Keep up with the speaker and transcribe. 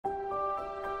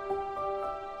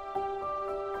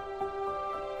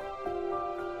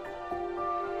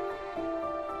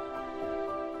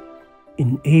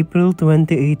In April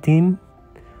 2018,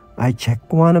 I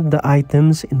checked one of the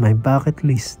items in my bucket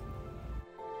list.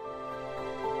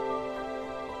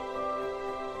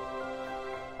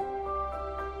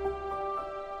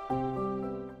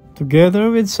 Together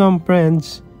with some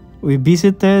friends, we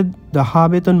visited the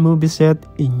Hobbiton movie set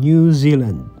in New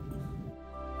Zealand.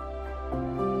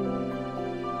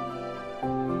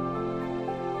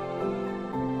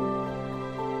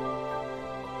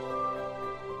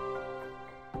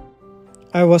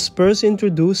 I was first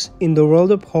introduced in the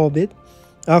world of Hobbit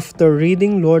after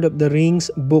reading Lord of the Rings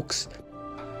books.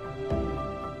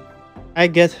 I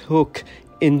get hooked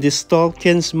in these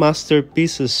Tolkien's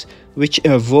masterpieces, which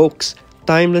evokes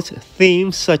timeless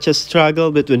themes such as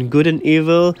struggle between good and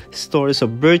evil, stories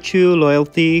of virtue,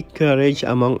 loyalty, courage,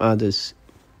 among others.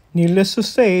 Needless to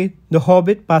say, The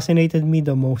Hobbit fascinated me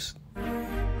the most.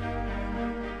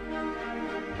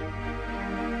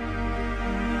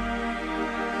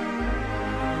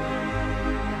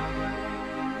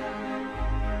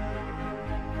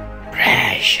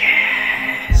 Precious.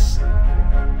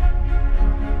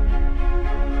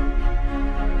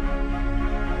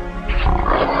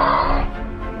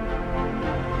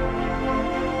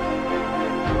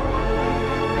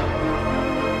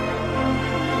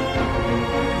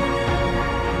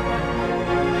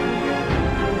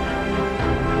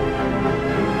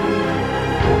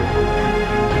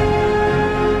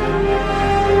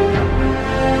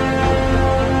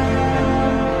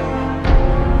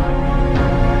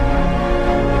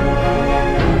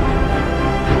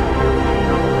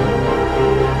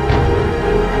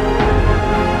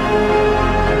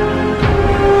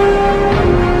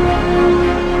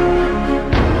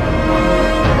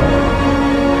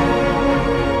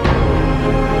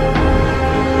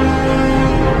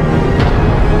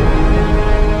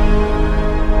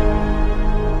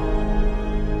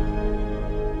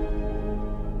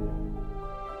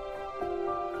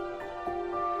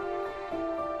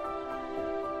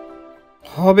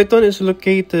 Hobbiton is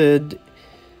located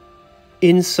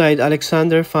inside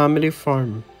Alexander Family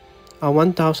Farm, a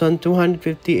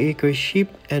 1,250-acre sheep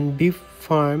and beef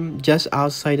farm just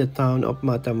outside the town of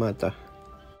Matamata.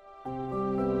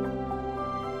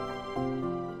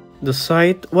 The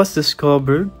site was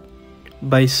discovered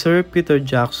by Sir Peter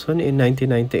Jackson in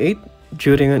 1998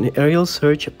 during an aerial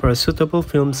search for a suitable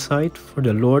film site for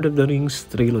the Lord of the Rings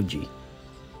trilogy.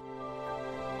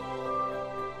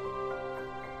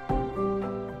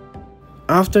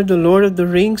 After The Lord of the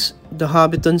Rings, the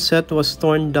Hobbiton set was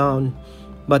torn down,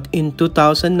 but in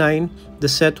 2009, the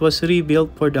set was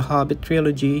rebuilt for the Hobbit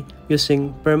trilogy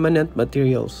using permanent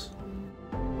materials.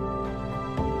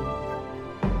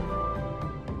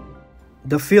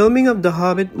 The filming of the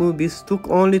Hobbit movies took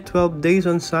only 12 days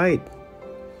on site.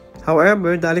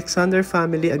 However, the Alexander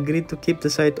family agreed to keep the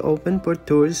site open for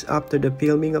tours after the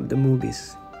filming of the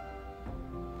movies.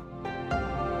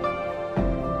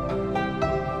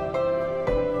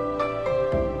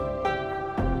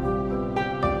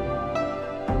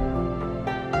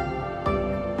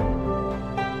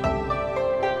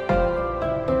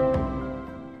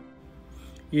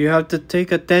 You have to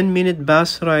take a 10-minute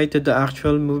bus ride to the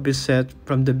actual movie set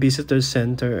from the visitor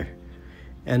center.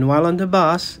 And while on the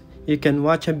bus, you can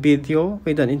watch a video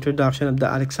with an introduction of the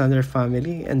Alexander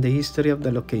family and the history of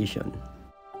the location.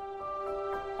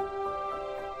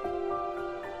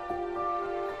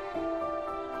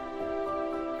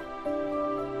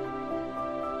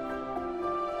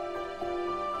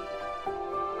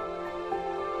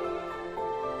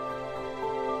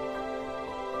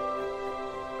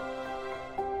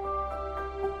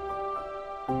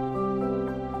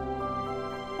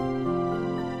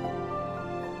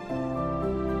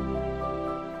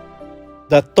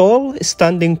 The tall,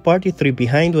 standing party tree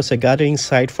behind was a gathering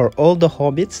site for all the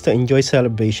hobbits to enjoy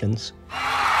celebrations.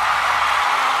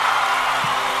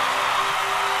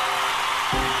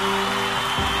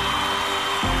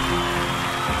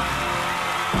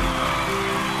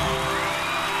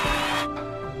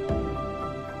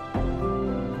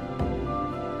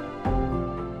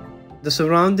 The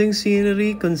surrounding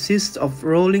scenery consists of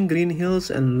rolling green hills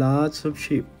and lots of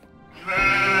sheep.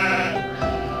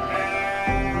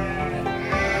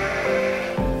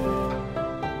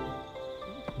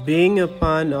 Being a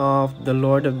fan of the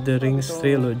Lord of the Rings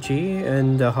trilogy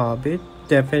and The Hobbit,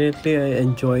 definitely I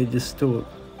enjoyed this tour.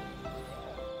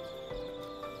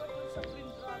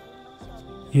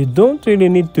 You don't really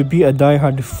need to be a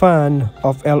die-hard fan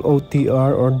of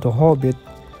LOTR or The Hobbit,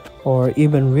 or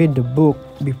even read the book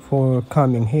before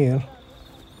coming here.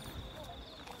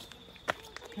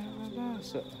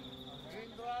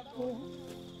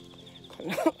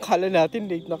 Kala natin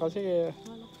late na kasi.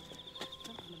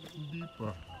 Hindi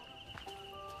pa.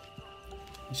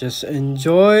 Just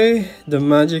enjoy the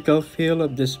magical feel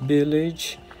of this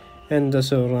village and the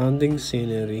surrounding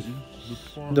scenery.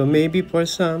 Though maybe for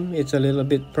some, it's a little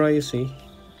bit pricey.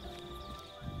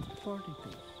 42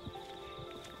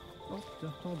 of the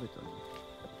Hobbiton.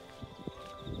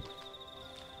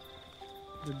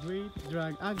 The Great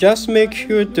Drag. Just make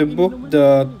sure to book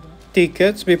the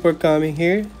tickets before coming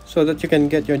here so that you can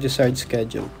get your desired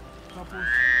schedule.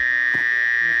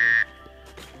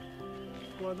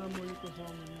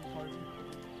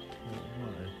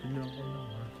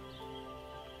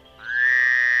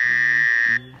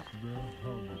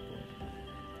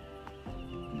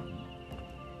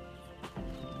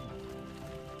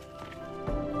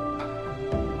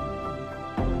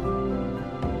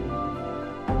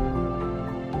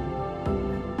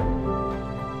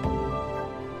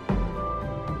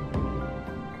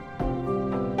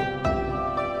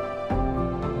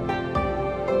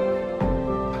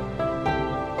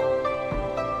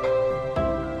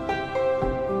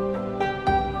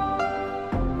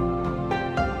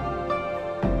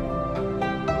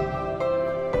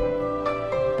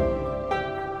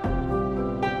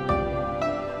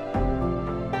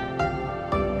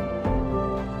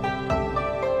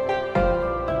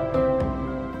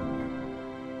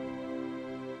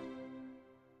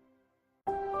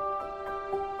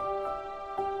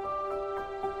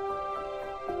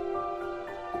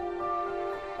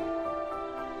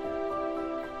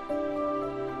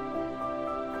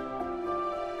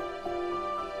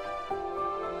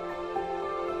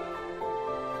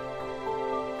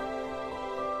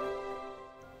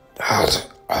 Out.